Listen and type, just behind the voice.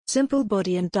Simple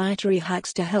body and dietary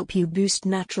hacks to help you boost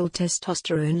natural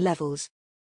testosterone levels.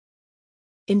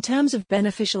 In terms of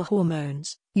beneficial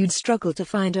hormones, you'd struggle to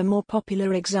find a more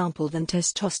popular example than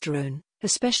testosterone,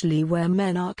 especially where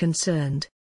men are concerned.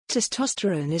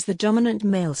 Testosterone is the dominant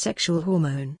male sexual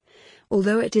hormone,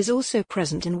 although it is also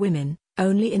present in women,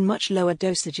 only in much lower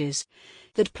dosages,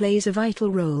 that plays a vital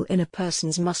role in a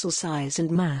person's muscle size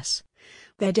and mass,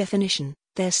 their definition,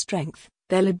 their strength,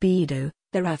 their libido,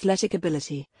 their athletic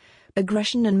ability,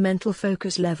 aggression and mental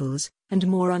focus levels, and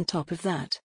more on top of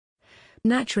that.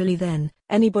 Naturally then,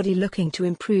 anybody looking to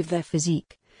improve their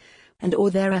physique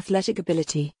and/or their athletic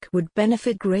ability would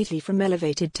benefit greatly from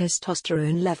elevated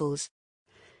testosterone levels.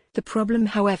 The problem,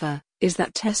 however, is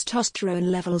that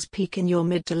testosterone levels peak in your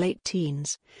mid to late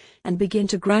teens and begin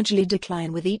to gradually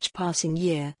decline with each passing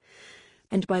year.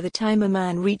 And by the time a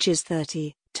man reaches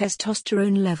 30,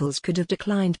 testosterone levels could have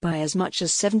declined by as much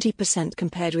as 70%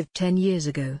 compared with 10 years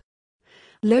ago.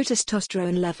 Low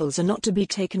testosterone levels are not to be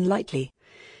taken lightly,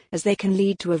 as they can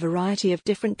lead to a variety of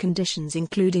different conditions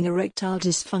including erectile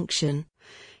dysfunction,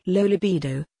 low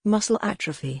libido, muscle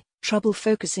atrophy, trouble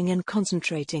focusing and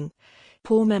concentrating,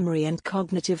 poor memory and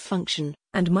cognitive function,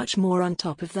 and much more on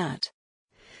top of that.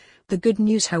 The good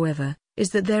news, however, is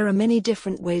that there are many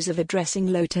different ways of addressing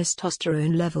low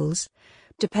testosterone levels,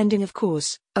 depending of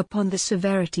course, upon the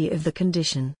severity of the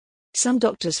condition. Some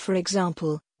doctors, for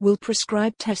example, will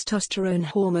prescribe testosterone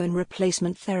hormone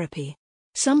replacement therapy.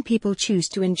 Some people choose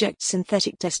to inject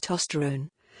synthetic testosterone,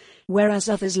 whereas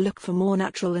others look for more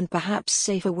natural and perhaps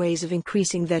safer ways of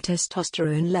increasing their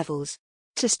testosterone levels.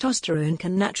 Testosterone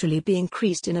can naturally be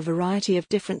increased in a variety of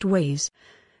different ways,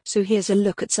 so here's a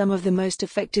look at some of the most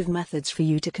effective methods for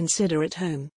you to consider at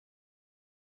home.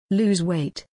 Lose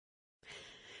weight.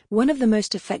 One of the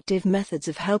most effective methods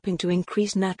of helping to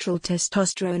increase natural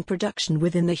testosterone production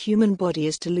within the human body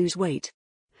is to lose weight.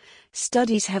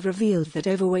 Studies have revealed that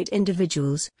overweight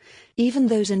individuals, even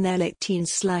those in their late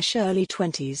teens/early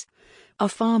 20s, are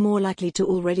far more likely to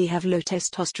already have low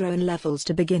testosterone levels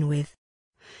to begin with.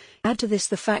 Add to this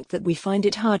the fact that we find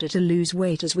it harder to lose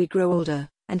weight as we grow older,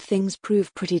 and things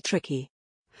prove pretty tricky.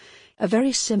 A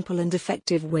very simple and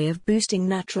effective way of boosting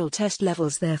natural test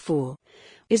levels, therefore,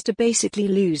 is to basically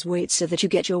lose weight so that you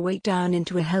get your weight down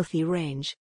into a healthy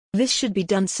range. This should be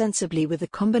done sensibly with a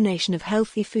combination of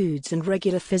healthy foods and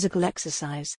regular physical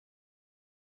exercise.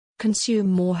 Consume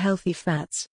more healthy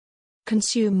fats.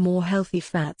 Consume more healthy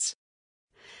fats.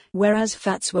 Whereas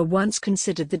fats were once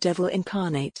considered the devil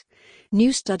incarnate,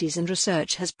 new studies and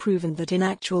research has proven that in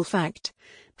actual fact,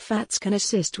 fats can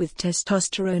assist with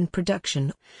testosterone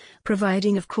production,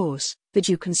 providing of course, that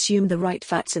you consume the right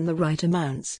fats in the right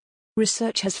amounts.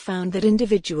 Research has found that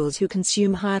individuals who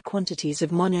consume higher quantities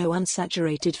of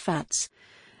monounsaturated fats,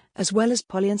 as well as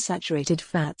polyunsaturated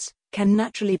fats, can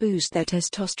naturally boost their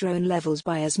testosterone levels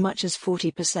by as much as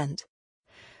 40%.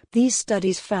 These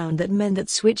studies found that men that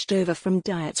switched over from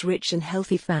diets rich in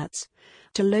healthy fats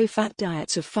to low-fat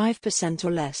diets of 5%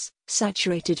 or less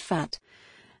saturated fat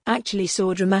actually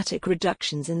saw dramatic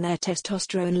reductions in their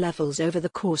testosterone levels over the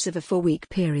course of a 4-week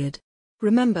period.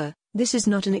 Remember, this is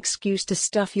not an excuse to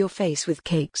stuff your face with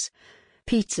cakes,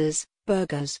 pizzas,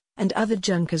 burgers, and other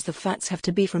junk, as the fats have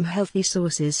to be from healthy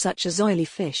sources such as oily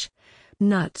fish,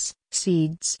 nuts,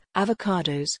 seeds,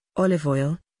 avocados, olive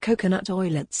oil, coconut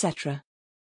oil, etc.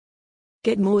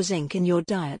 Get more zinc in your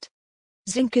diet.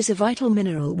 Zinc is a vital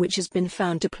mineral which has been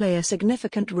found to play a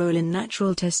significant role in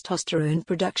natural testosterone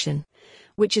production,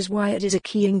 which is why it is a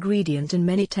key ingredient in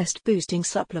many test-boosting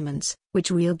supplements, which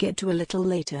we'll get to a little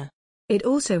later. It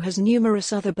also has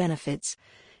numerous other benefits,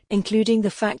 including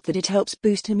the fact that it helps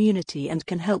boost immunity and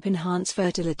can help enhance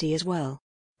fertility as well.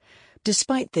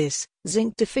 Despite this,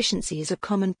 zinc deficiency is a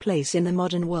commonplace in the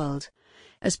modern world,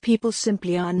 as people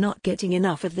simply are not getting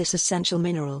enough of this essential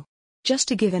mineral. Just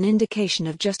to give an indication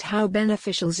of just how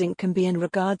beneficial zinc can be in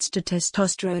regards to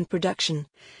testosterone production,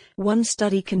 one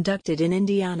study conducted in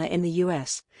Indiana in the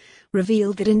US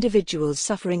revealed that individuals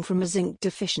suffering from a zinc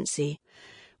deficiency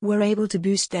were able to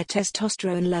boost their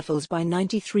testosterone levels by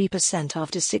 93%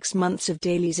 after 6 months of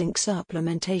daily zinc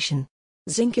supplementation.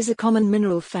 Zinc is a common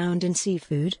mineral found in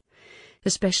seafood,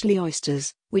 especially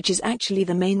oysters, which is actually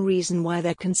the main reason why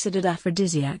they're considered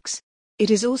aphrodisiacs.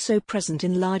 It is also present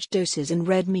in large doses in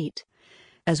red meat,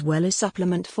 as well as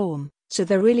supplement form, so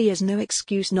there really is no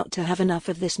excuse not to have enough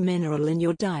of this mineral in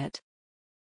your diet.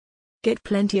 Get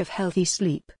plenty of healthy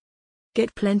sleep.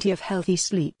 Get plenty of healthy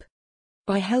sleep.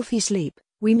 By healthy sleep,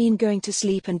 we mean going to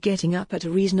sleep and getting up at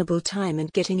a reasonable time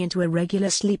and getting into a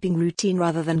regular sleeping routine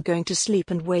rather than going to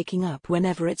sleep and waking up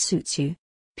whenever it suits you.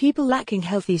 People lacking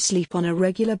healthy sleep on a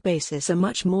regular basis are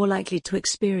much more likely to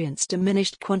experience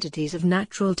diminished quantities of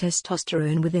natural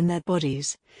testosterone within their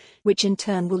bodies, which in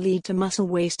turn will lead to muscle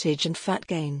wastage and fat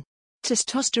gain.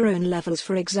 Testosterone levels,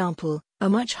 for example, are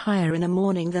much higher in the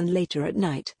morning than later at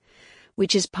night,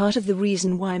 which is part of the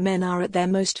reason why men are at their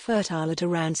most fertile at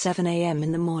around 7 a.m.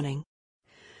 in the morning.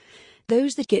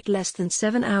 Those that get less than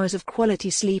 7 hours of quality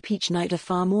sleep each night are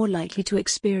far more likely to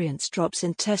experience drops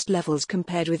in test levels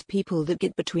compared with people that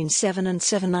get between 7 and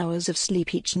 7 hours of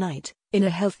sleep each night, in a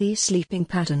healthy sleeping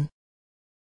pattern.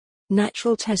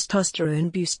 Natural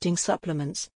testosterone boosting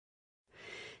supplements.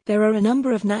 There are a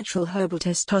number of natural herbal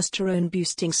testosterone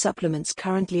boosting supplements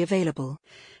currently available,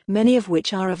 many of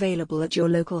which are available at your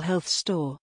local health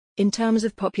store. In terms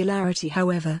of popularity,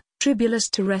 however, Tribulus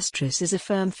terrestris is a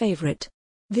firm favorite.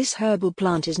 This herbal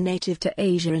plant is native to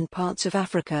Asia and parts of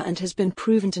Africa and has been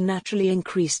proven to naturally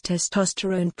increase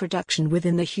testosterone production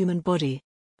within the human body.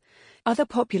 Other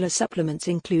popular supplements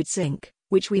include zinc,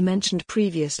 which we mentioned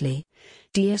previously,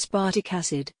 D-aspartic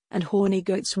acid, and horny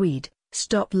goat's weed.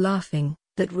 Stop laughing,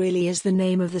 that really is the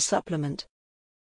name of the supplement.